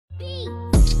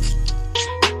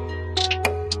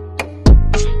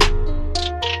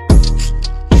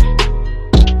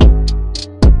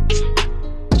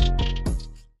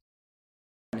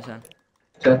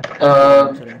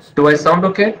Insurance. Do I sound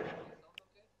okay?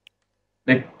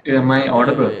 Like, am I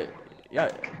audible? Yeah,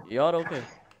 you're okay.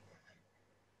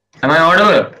 Am I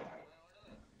audible?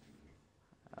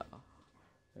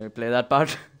 We play that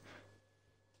part.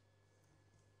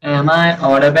 Am I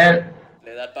audible?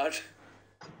 Play that part.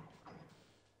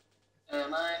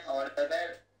 Am I audible?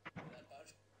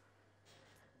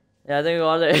 Yeah, I think we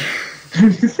got it.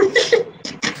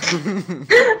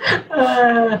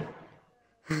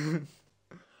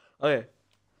 Okay,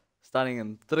 starting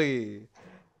in 3,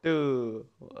 2.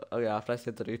 Okay, after I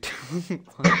say 3, 2,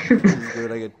 1, just give it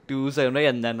like a 2 second break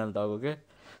and then I'll talk. Okay,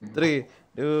 3,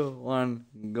 2, 1,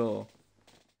 go.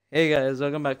 Hey guys,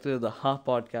 welcome back to the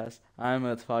podcast. I'm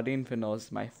with Fardeen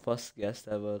Finos, my first guest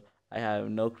ever. I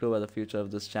have no clue where the future of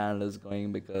this channel is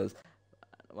going because,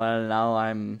 well, now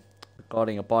I'm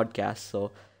recording a podcast.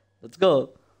 So let's go.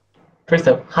 First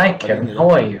up, hi Kevin, how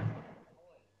are you?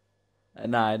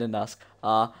 Nah, I didn't ask.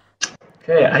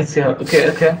 Okay, I see how.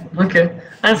 Okay.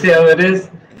 I see how it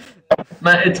is.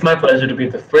 It's my pleasure to be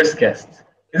the first guest.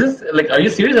 Is this like? Are you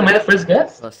serious? Am I the first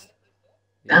guest? First.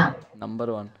 Yeah,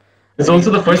 number 1. It's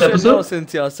also the first You should know episode.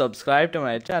 since you're subscribed to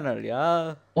my channel,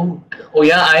 yeah. Oh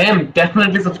yeah, I am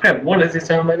definitely subscribed. What is this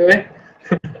channel, by the way?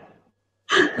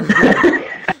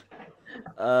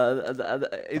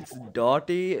 It's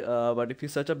Dotty, but if you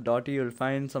search up Dotty, you'll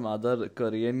find some other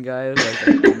Korean guy who has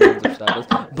like 2 millions of status.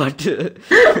 But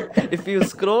if you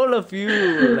scroll a few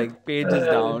like pages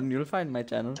down, you'll find my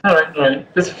channel.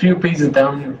 Alright. Just a few pages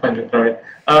down, you'll find it. Alright.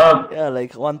 Yeah,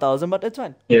 like 1,000, but it's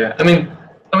fine. Yeah. I mean,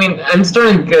 I'm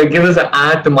starting to give this an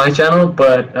ad to my channel,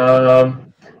 but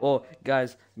Oh,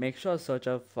 guys, make sure to search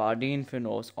up Fardeen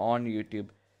Finos on YouTube.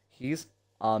 He's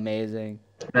amazing.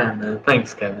 man,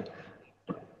 thanks, Kevin.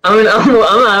 I'm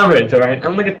average, alright.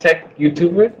 I'm like a tech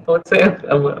YouTuber, I would say.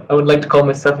 I would like to call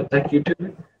myself a tech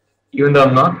YouTuber, even though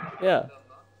I'm not. Yeah,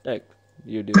 like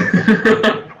you do.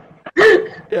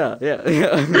 Yeah.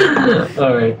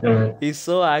 Alright. He's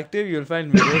so active, you'll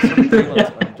find videos from 3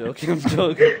 months. I'm joking.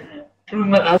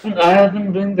 I haven't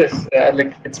been doing this.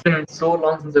 Like, it's been so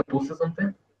long since I posted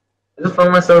something. I just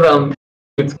found myself that I'm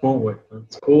doing schoolwork. Man.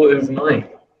 School is annoying.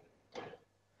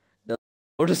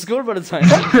 Go to school, but it's fine.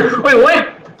 Wait, what?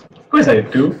 Of course I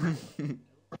do.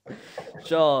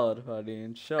 Sure,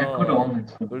 Fardeen, sure.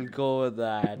 We'll go with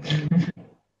that.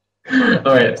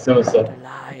 Alright, so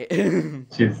Lie.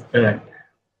 jeez, alright.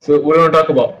 So what do you want to talk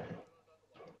about?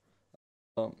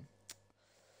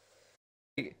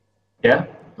 Yeah?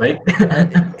 Like?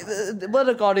 We're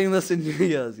recording this in New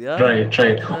Year's, yeah? Right.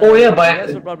 Oh yeah, You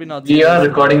guys will probably not see we are this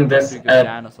recording this week of at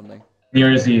Jan or something. New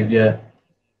Year's Eve, yeah.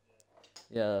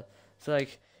 Yeah. So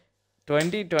like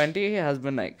 2020 has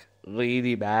been like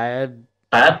really bad.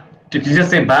 Bad? Did you just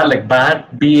say bad? Like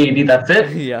bad? B-A-D, that's it?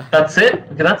 Yeah. That's it?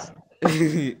 Okay, that's...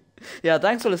 Yeah,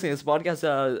 thanks for listening to this podcast.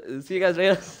 See you guys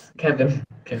later. Kevin.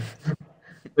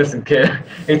 Listen, Kevin,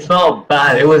 it's not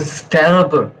bad. It was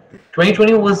terrible.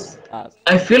 2020 was...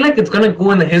 I feel like it's gonna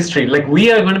go in the history. Like,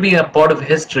 we are gonna be a part of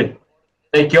history.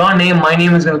 Like, your name, my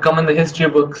name is gonna come in the history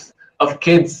books of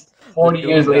kids 40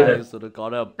 years later. Guys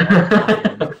record a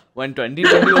podcast. When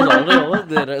 2020 was already over,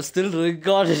 they're still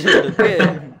recording it.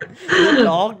 Okay? We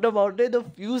talked about it a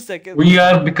few seconds. We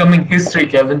are becoming history,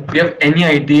 Kevin. Do you have any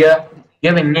idea? Do you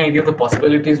have any idea of the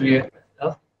possibilities we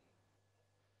have?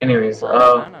 Anyways,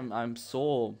 Man, I'm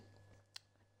so...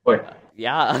 what?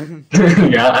 Yeah.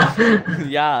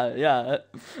 Yeah. Yeah.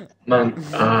 Man,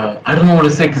 I don't know what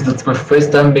to say because it's my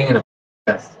first time being in a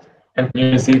podcast. And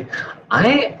you see,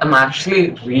 I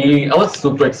was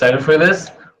super excited for this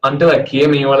until I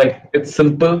came and you were like, it's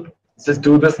simple, just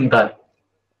do this and that.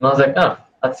 And I was like, oh,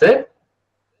 that's it?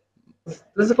 This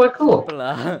is quite cool.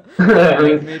 I I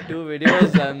made mean, 2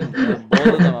 videos and both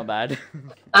of them are bad.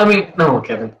 no,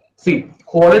 Kevin. See,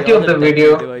 quality of the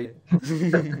video.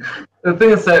 The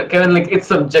thing is that, Kevin, like, it's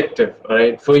subjective,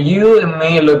 alright? For you, it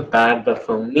may look bad, but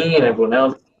for me and everyone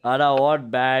else... Ada,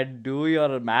 what bad? Do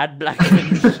your mad black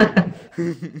finish.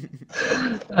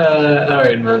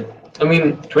 Alright, man.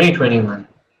 2020, man.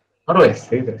 How do I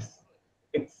say this?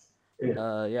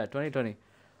 Yeah, 2020.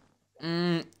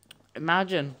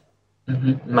 Imagine.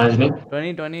 Imagining.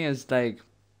 2020 is like...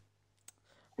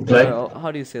 It's like...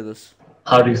 how do you say this?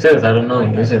 How do you say this? I don't know.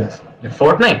 You say this. Like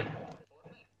Fortnite.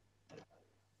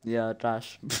 Yeah,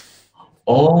 trash.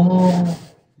 Oh,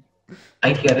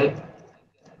 I get it.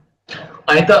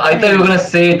 I thought you were gonna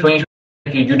say 2020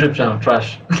 your YouTube channel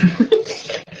trash.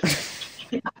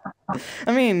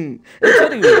 I mean, it's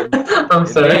very weird. I'm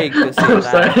sorry. Vague to say I'm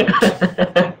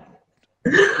that.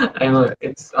 sorry. I know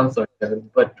I'm sorry,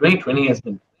 Kevin, but 2020 has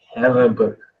been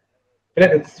terrible. I feel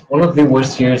like it's one of the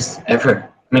worst years ever.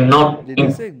 I mean, not. Did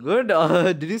you say good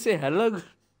or did you say hello? Good?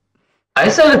 I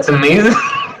said it's amazing.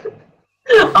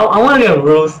 I want to get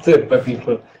roasted by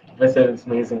people if I said it's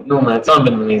amazing. No, man, it's not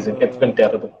been amazing. It's been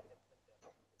terrible.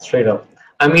 Straight up.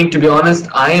 I mean, to be honest,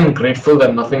 I am grateful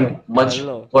that nothing much.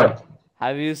 Hello. What?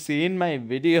 Have you seen my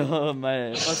video,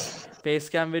 my first face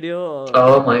cam video?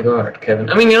 Oh my god, Kevin.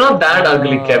 I mean, you're not that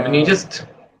ugly, Kevin. You just.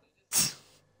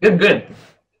 You're good.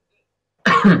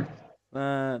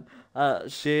 Man,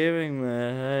 shaving my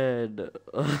head.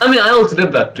 I mean, I also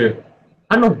did that too.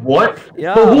 I don't know what.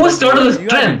 Yeah, But who but started this you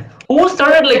trend? Who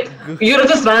started like you're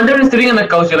just randomly sitting on the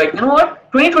couch? You're like, you know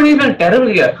what? 2020 has been a terrible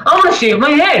year. I'm gonna shave my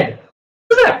head.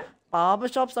 What's that? barber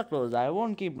shops are closed. I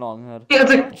won't keep long hair. Yeah,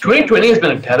 it's like 2020 has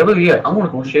been a terrible year. I'm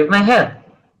gonna go shave my head.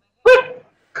 What?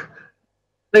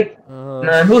 Like,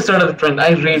 man, who started the trend?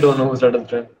 I really don't know who started the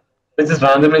trend. It's just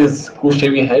randomly just go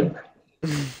shave your head.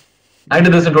 I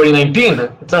did this in 2019.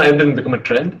 It's not. It didn't become a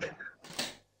trend.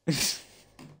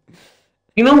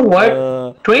 You know what?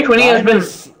 2020 has been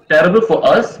terrible for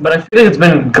us, but I feel like it's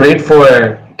been great for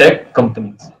tech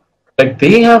companies. Like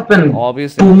they have been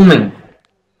Obviously. booming.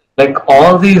 Like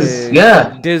all these,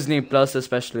 yeah, Disney Plus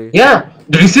especially. yeah.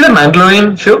 Did you see the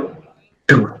Mandalorian show?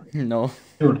 No.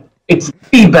 Dude, it's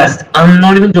the best. I'm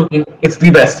not even joking. It's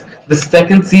the best. The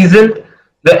second season,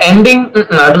 the ending,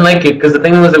 I don't like it because the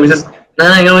thing was, it was just,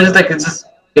 just like it's just,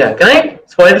 yeah. Can I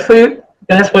spoil it for you?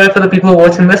 Can I spoil it for the people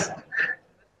watching this?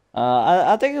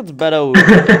 I think it's better if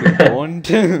you don't.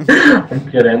 I'm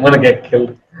kidding. I'm gonna get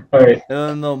killed. Alright.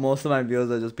 No, most of my viewers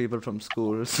are just people from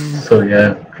schools. So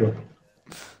yeah, true.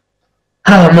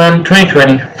 Oh man,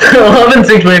 2020. I've been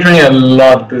saying 2020 a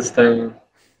lot this time.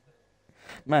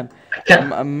 Man,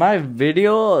 my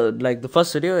video, like the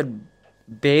first video, it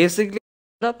basically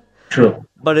up. True.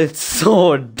 But it's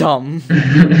so dumb.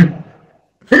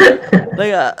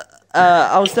 Like,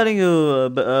 I was telling you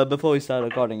before we started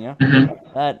recording, yeah,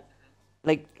 that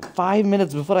like 5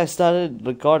 minutes before I started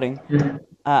recording,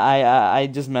 I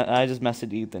just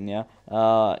messaged Ethan, yeah,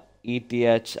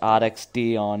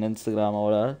 ETHRXT on Instagram or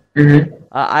whatever.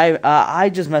 I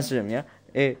just messaged him, yeah.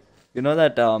 Hey, you know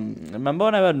that remember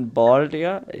when I went bald,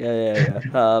 yeah? Yeah.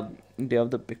 Do you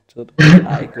have the picture?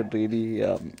 I could really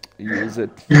use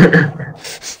it.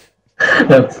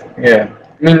 That's yeah.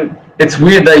 I mean, it's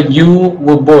weird that you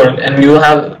were bored and you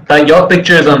have that your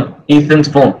picture is on Ethan's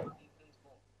phone.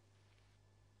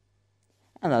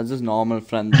 And that's just normal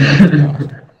friends. To be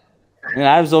honest. I mean,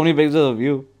 I have so many pictures of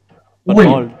you. But Wait,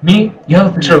 bald. me? You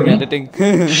have a picture of me? Editing.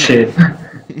 Shit.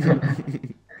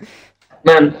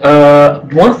 Man,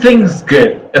 one thing's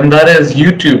good, and that is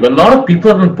YouTube. A lot of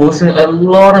people have been posting a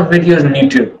lot of videos on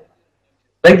YouTube.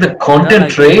 Like the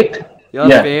content rate. Your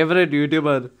favorite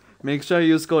YouTuber. Make sure you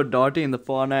use code Dotty in the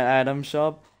Fortnite item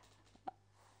shop.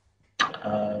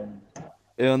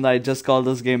 Even though I just called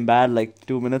this game bad like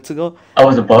 2 minutes ago. I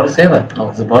was about to say that. I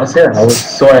was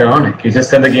so ironic. You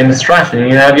just said the game is trash, and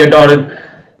you have your daughter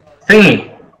thingy.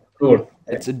 Cool.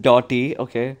 It's a Dotty,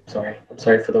 okay. I'm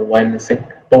sorry for the why missing.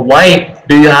 But why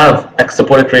do you have X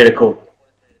supported creator code?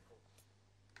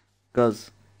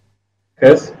 Cause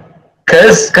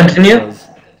continue.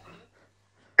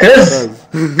 Cause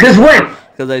what?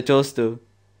 Cause I chose to.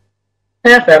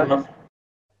 Yeah, fair enough.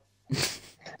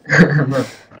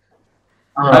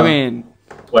 I mean,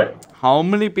 what? How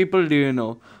many people do you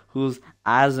know who's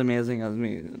as amazing as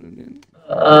me?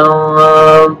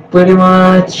 Pretty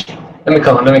much. Let me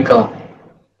count.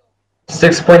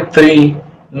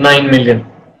 6.39 million.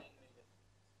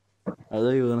 I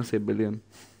thought you were gonna say billion.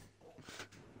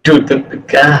 Dude,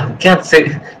 can't say.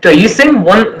 Dude, are you saying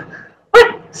what?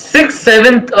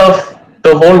 6/7 of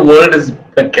the whole world is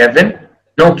Kevin?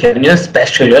 No, Kevin, you're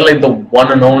special. You're like the one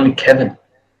and only Kevin.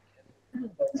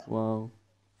 Wow.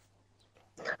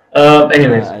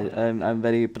 Anyways. I'm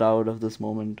very proud of this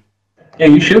moment. Yeah,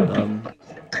 you should.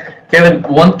 Kevin,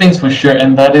 one thing's for sure,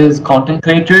 and that is content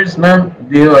creators, man.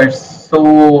 They are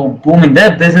so booming.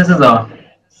 Their businesses are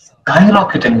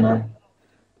skyrocketing, man.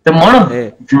 The amount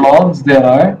of vlogs there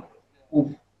are.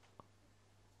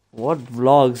 What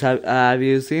vlogs? Have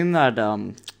you seen that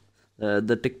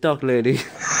the TikTok lady?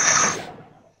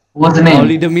 What's the name?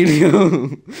 Charlie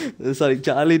D'Amelio. Sorry,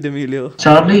 Charlie D'Amelio.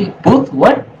 Charlie Booth?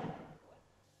 What?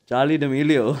 Charlie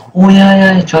D'Amelio. Oh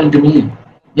yeah, Charlie D'Amelio.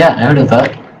 Yeah, I heard of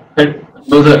that. But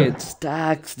those are. It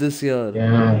stacks this year.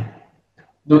 Yeah.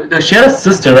 She had a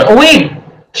sister, right? Oh wait,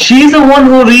 she's the one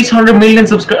who reached 100 million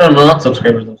subscribers. No, not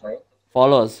subscribers. I'm sorry.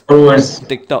 Followers.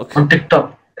 TikTok. On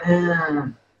TikTok.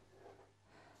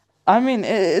 I mean,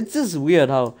 it's just weird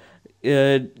how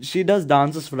she does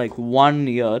dances for like 1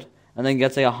 year and then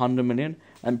gets like 100 million,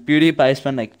 and PewDiePie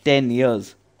spent like 10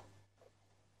 years.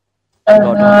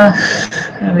 got on?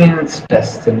 I mean, it's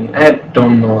destiny. I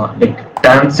don't know. Like,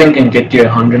 dancing can get you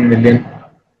 100 million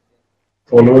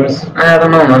followers. I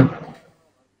don't know, man.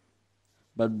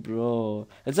 But bro,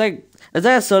 it's like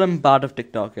a certain part of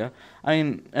TikTok, yeah. I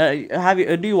mean, have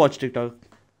you do you watch TikTok?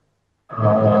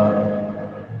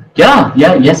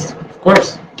 Yes, of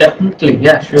course. Definitely.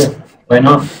 Yeah, sure. Why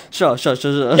not? Sure.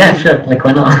 Yeah, sure. Like,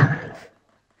 why not?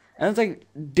 And it's like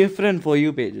different for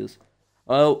you pages.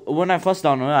 When I first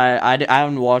downloaded, I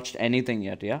haven't watched anything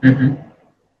yet, yeah. Hmm.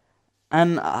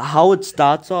 And how it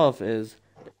starts off is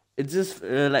it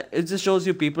just shows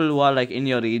you people who are like in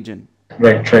your region.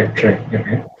 Right. Okay.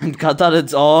 In Qatar,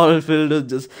 it's all filled with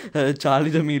just Charlie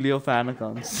D'Amelio fan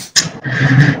accounts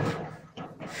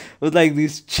with like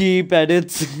these cheap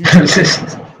edits.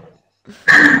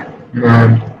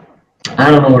 Man,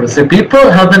 I don't know what to say. People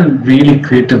have been really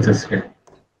creative this year.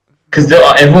 Because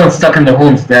everyone's stuck in their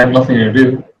homes, they have nothing to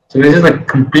do. So they're just like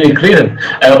completely creative.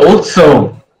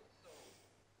 Also,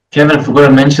 Kevin, I forgot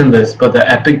to mention this, but the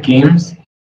Epic Games,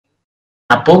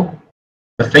 Apple,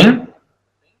 the thing,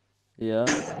 Yeah,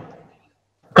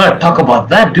 gotta talk about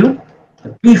that, dude.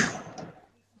 The beef.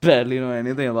 barely know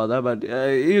anything about that, but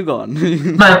you go on.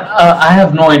 Man, I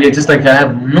have no idea. Just like I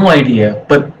have no idea,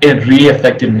 but it really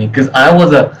affected me because I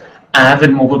was a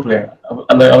avid mobile player.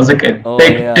 I was like Oh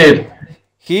yeah, addicted.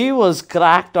 he was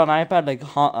cracked on iPad. Like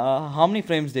how many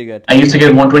frames did you get? I used to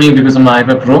get 120 because of my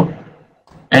iPad Pro,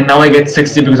 and now I get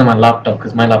 60 because of my laptop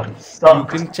because my laptop You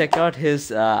sucks. can check out his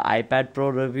iPad Pro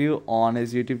review on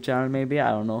his YouTube channel. Maybe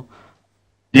I don't know.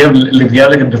 Do you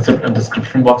have like a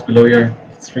description box below your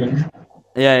stream?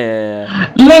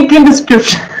 Yeah. Link in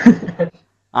description.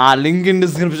 Link in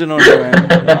description only,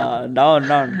 man.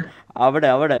 Down.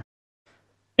 Avade.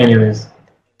 Anyways,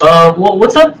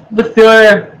 what's up with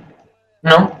your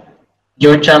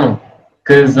channel?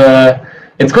 Because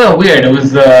it's kind of weird. It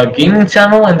was a gaming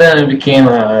channel, and then it became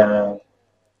a.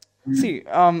 See,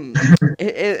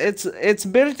 it's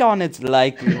built on its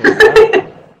likelihood.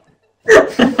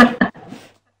 Yeah?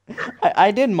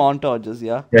 I did montages,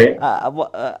 yeah. Right.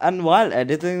 And while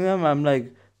editing them, I'm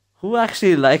like, who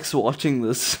actually likes watching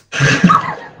this?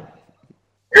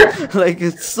 Like,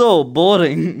 it's so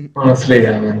boring. Honestly,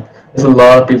 I mean, there's a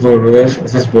lot of people who do this.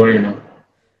 It's just boring,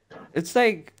 It's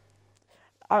like,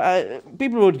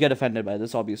 people would get offended by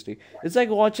this, obviously. It's like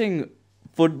watching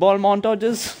football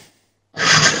montages,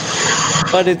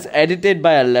 but it's edited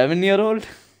by 11-year-old.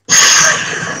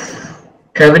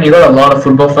 Kevin, you got a lot of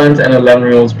football fans and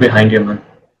 11-year-olds behind you, man.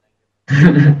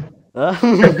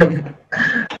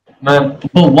 Man,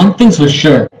 well, one thing's for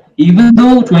sure. Even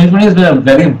though 2020 has been a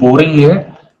very boring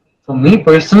year, for me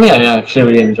personally, I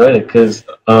actually really enjoyed it because,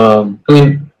 I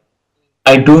mean,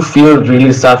 I do feel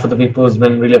really sad for the people who's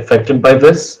been really affected by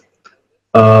this,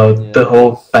 the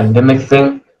whole Yes. pandemic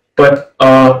thing. But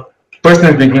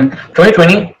personally speaking,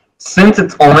 2020, since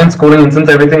it's online schooling and since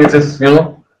everything is just,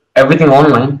 everything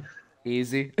online,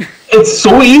 Easy. it's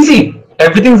so easy.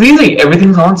 Everything's easy.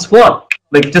 Everything's on spot.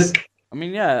 Like just I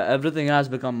mean, yeah, everything has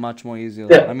become much more easier.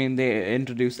 Yeah. I mean, they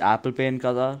introduced Apple Pay in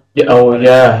Qatar. yeah. Oh But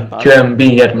yeah,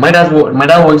 QMB. Yeah, my dad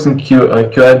works in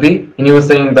QIB, and he was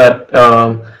saying that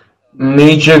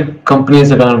major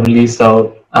companies are gonna release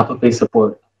out Apple Pay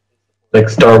support, like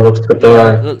Starbucks,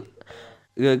 Qatar.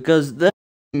 Because they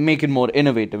make it more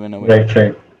innovative in a way. Right.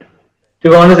 To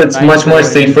be honest, it's Nice much more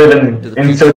forwarding safer than to the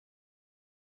future.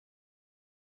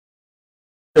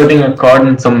 inserting a card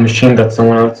in some machine that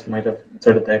someone else might have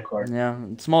inserted their card. Yeah,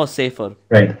 it's more safer.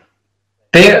 Right.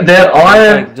 There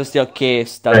are Like just your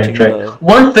case touching right.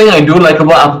 One thing I do like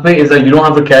about Apple Pay is that you don't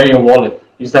have to carry your wallet.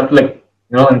 You just have to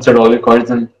insert all your cards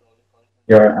in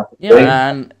your Apple Pay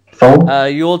and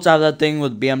phone. you also have that thing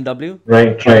with BMW.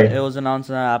 Right. It was announced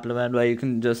in an Apple event where you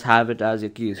can just have it as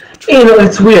your keys.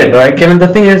 It's weird, right, Kevin? The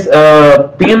thing is,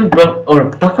 BMW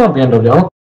or talking about BMW,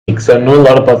 I know a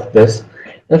lot about this.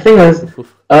 The thing is,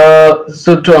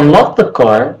 so to unlock the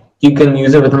car, you can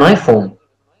use it with an iPhone.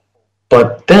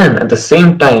 But then, at the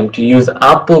same time, to use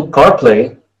Apple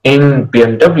CarPlay in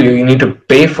BMW, you need to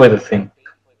pay for the thing.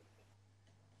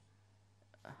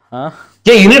 Huh?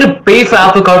 Yeah, you need to pay for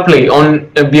Apple CarPlay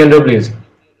on BMWs.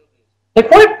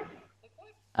 Like what?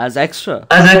 As extra.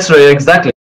 As extra,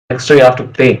 exactly. Extra you have to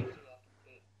pay.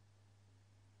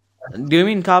 Do you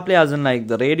mean CarPlay as in like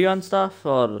the radio and stuff,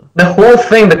 or The whole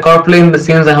thing, the CarPlay, the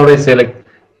scenes, and how do I say, like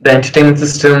the entertainment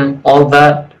system, all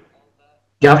that.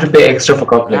 You have to pay extra for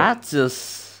CarPlay. that's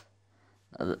just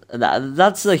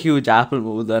that's a huge Apple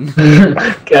move then. I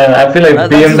feel like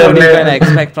That's what you BMW. can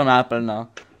expect from Apple now.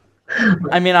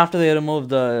 I mean, after they removed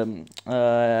the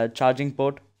charging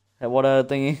port, what a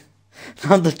thingy.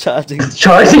 Not the charging.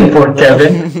 Charging port,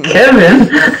 Kevin.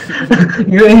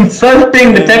 Kevin, you're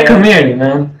insulting the Hey tech man, community,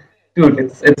 man. Dude,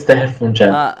 it's the headphone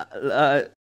jack.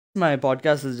 my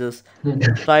podcast is just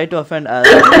try to offend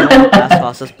everyone as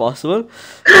fast as possible.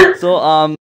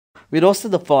 So we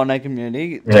roasted the Fortnite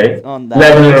community Right? on that.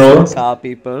 11-year-olds. Car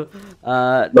people,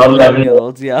 Lot of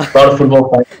 11-year-olds, yeah. lot of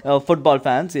football fans. Football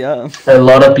fans, yeah. A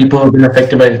lot of people have been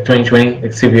affected by 2020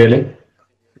 like, severely.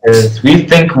 Because we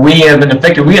think we have been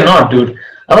affected. We are not, dude.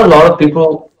 I have a lot of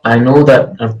people I know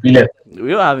that are really.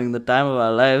 We were having the time of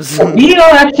our lives. We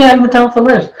are actually having the time of our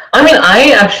lives. I mean,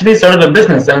 I actually started a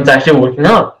business and it's actually working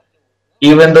out.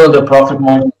 Even though the profit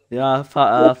margin. Yeah,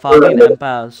 Fardeen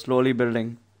Empire slowly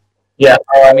building. Yeah.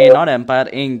 I mean, not Empire,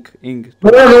 Inc. You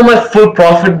want to know my full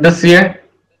profit this year?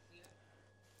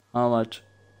 How much?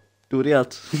 2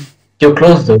 reals. You're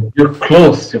close, though. You're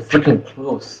close. You're freaking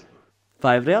close.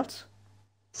 5 reals?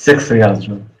 6 reals,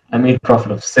 bro. I made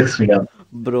profit of 6 reals.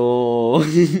 Bro.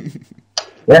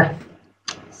 Yeah.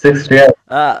 6 reals.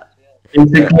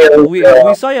 Basically, We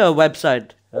saw your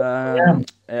website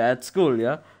at school,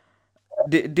 yeah?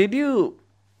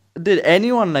 Did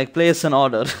anyone like place an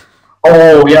order?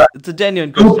 oh, yeah. It's a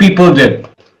genuine Two question. people did.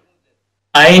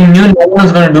 I knew no one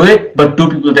was going to do it, but 2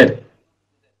 people did.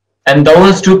 And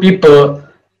those 2 people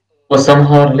were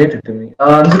somehow related to me.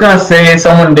 I'm just going to say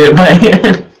someone did,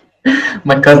 but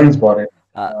my cousins bought it.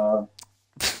 Yeah.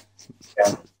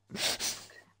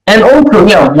 And also,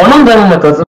 yeah, one of them, my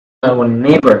cousin, one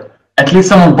neighbor. At least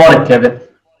someone bought it, Kevin.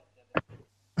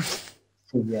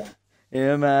 So, yeah.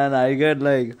 Yeah, man, I get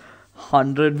like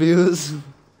 100 views.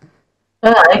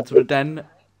 I Let's pretend.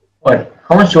 What?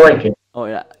 How much do I get? Oh,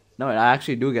 yeah. No, I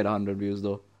actually do get 100 views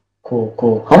though. Cool,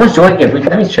 cool. How much do I get? Wait,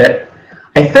 let me check.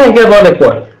 I think I get about like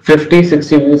what? 50,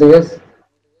 60 views, I guess?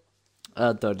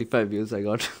 35 views I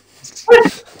got.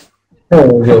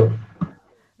 Oh, yo.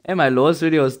 Hey, my lowest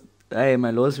videos. Hey,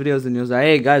 my lowest videos in news.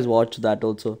 Hey, guys, watch that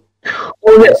also.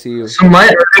 Oh, yeah. I see you. So my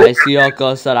I see your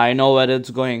cursor. I know where it's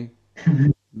going.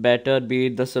 Better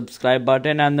beat the subscribe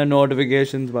button and the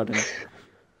notifications button.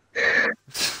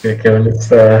 Okay, Kevin, let's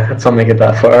not make it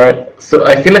that far. Alright. So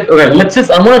I feel like I'm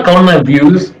gonna count my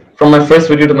views from my first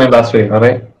video to my last video,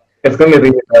 alright? It's gonna be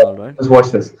really Alright. Let's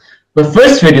watch this. My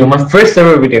first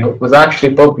ever video was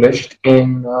actually published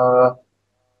in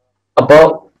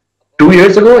about 2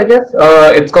 years ago, I guess.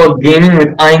 It's called Gaming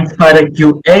with Einstein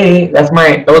QA. That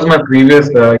was my previous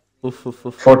Oof, oof,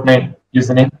 oof. Fortnite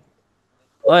username.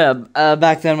 Oh yeah,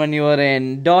 back then when you were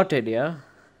in Dotted, yeah?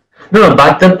 No,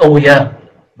 back then, oh yeah,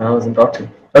 I wasn't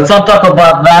talking. Let's not talk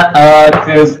about that,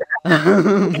 because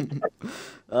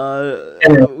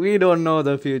We don't know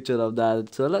the future of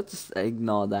that, so let's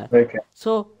ignore that. okay.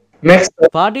 So, Next,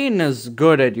 Fardeen is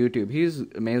good at YouTube. He's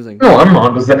amazing. no, I'm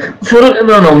not.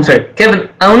 No, I'm sorry, Kevin.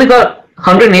 I only got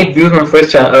 108 views on my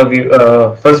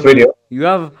first video. You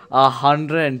have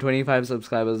 125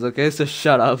 subscribers, okay? So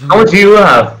shut up. How much do you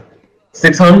have?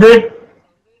 600?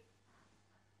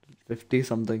 50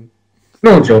 something.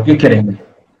 No joke. You're kidding me.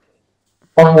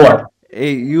 On what?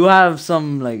 Hey, you have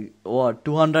some like what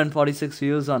 246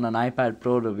 views on an iPad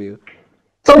Pro review.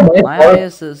 So My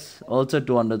highest is also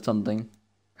 200 something.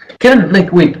 Kevin,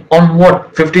 like, wait, on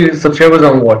what? 50 subscribers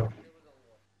on what?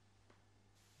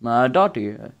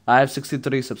 Dotty. I have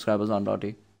 63 subscribers on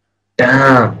Dotty.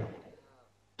 Damn.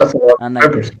 That's a lot And of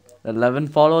like members. 11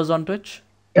 followers on Twitch.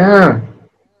 Damn.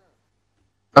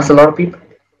 That's a lot of people.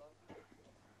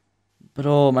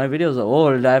 Bro, my videos are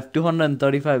old. I have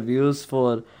 235 views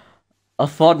for a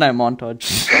Fortnite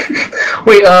montage.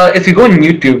 Wait, if you go on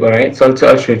YouTube, alright, so I'll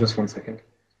show you just 1 second.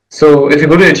 So if you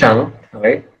go to your channel,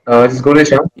 alright, just go to your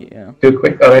channel, Yeah, do it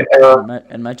quick, alright,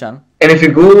 in my channel. and if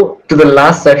you go to the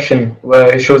last section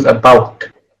where it shows about,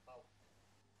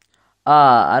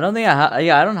 I don't think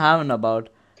I don't have an about.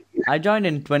 I joined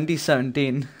in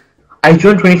 2017. I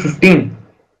joined 2015,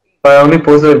 but I only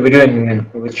posted a video in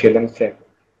which year, let me check.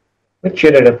 Which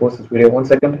year did I post this video? 1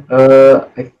 second.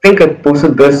 I think I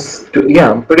posted this,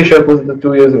 I'm pretty sure I posted it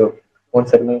 2 years ago. 1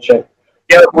 second, let me check.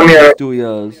 Yeah, 1 year. 2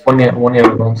 years. 1 year, 1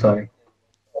 year ago, I'm sorry.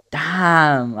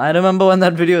 Damn, I remember when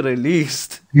that video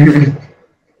released.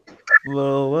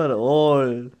 Bro, we're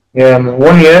old. Yeah,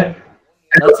 1 year.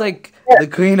 That's like the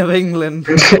Queen of England.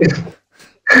 Dude,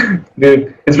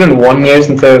 it's been 1 year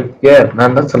since yeah,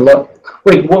 man, that's a lot.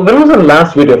 Wait, when was the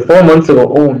last video? 4 months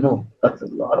ago? Oh no, that's a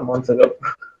lot of months ago.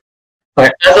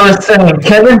 Alright, as I was saying,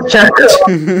 Kevin Chandler.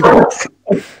 What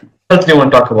else do you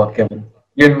want to talk about, Kevin?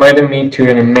 You invited me to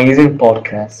an amazing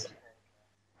podcast.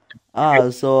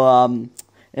 So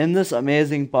in this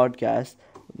amazing podcast,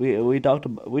 we talked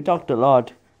a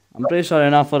lot. I'm pretty sure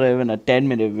enough for even a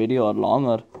 10-minute video or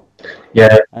longer.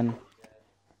 Yeah. And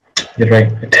You're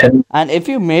right. 10. And if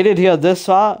you made it here this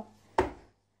far,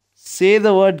 say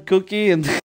the word cookie in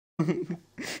the,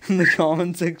 in the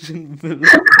comment section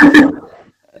below,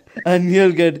 and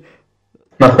you'll get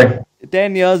Nothing.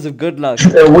 10 years of good luck.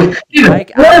 What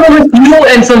about with you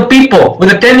and some people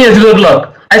with a 10 years good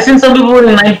luck? I've seen some people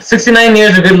with 69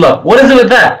 years of good luck. What is it with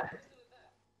that?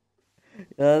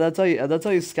 That's how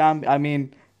you scam. I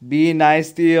mean, be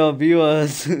nice to your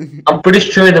viewers. I'm pretty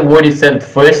sure the word you said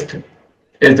first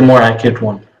is the more accurate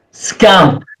one.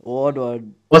 Scam. What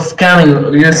word? What's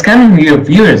scamming? You're scamming your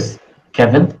viewers,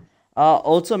 Kevin.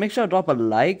 Also, make sure to drop a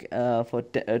like for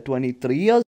 23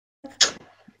 years.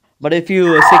 But if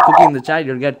you say cookie in the chat,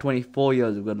 you'll get 24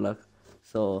 years of good luck.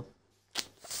 So,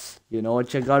 you know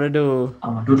what you gotta do.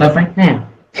 I'm gonna do that right now.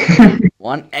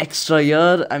 One extra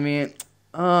year. I mean,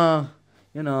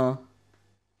 you know.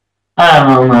 I don't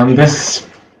know, man.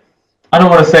 I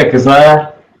don't want to say because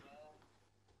the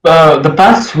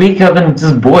past week I've been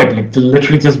just bored, like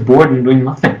literally just bored and doing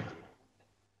nothing.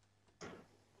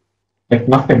 Like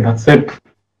nothing. That's it.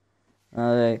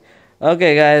 Alright.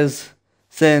 Okay, guys.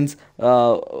 Since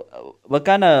we're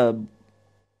kind of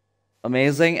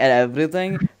amazing at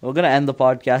everything, we're gonna end the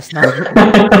podcast now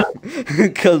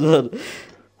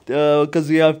because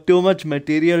we have too much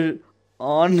material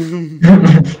on.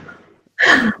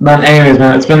 But anyways,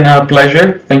 man, it's been a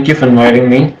pleasure. Thank you for inviting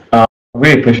me.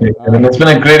 Really appreciate it, and it's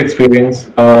been a great experience.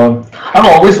 I've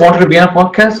always wanted to be on a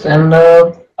podcast, and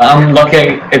I'm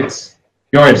lucky it's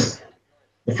yours.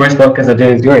 The first podcast I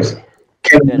did is yours.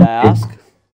 Did I ask?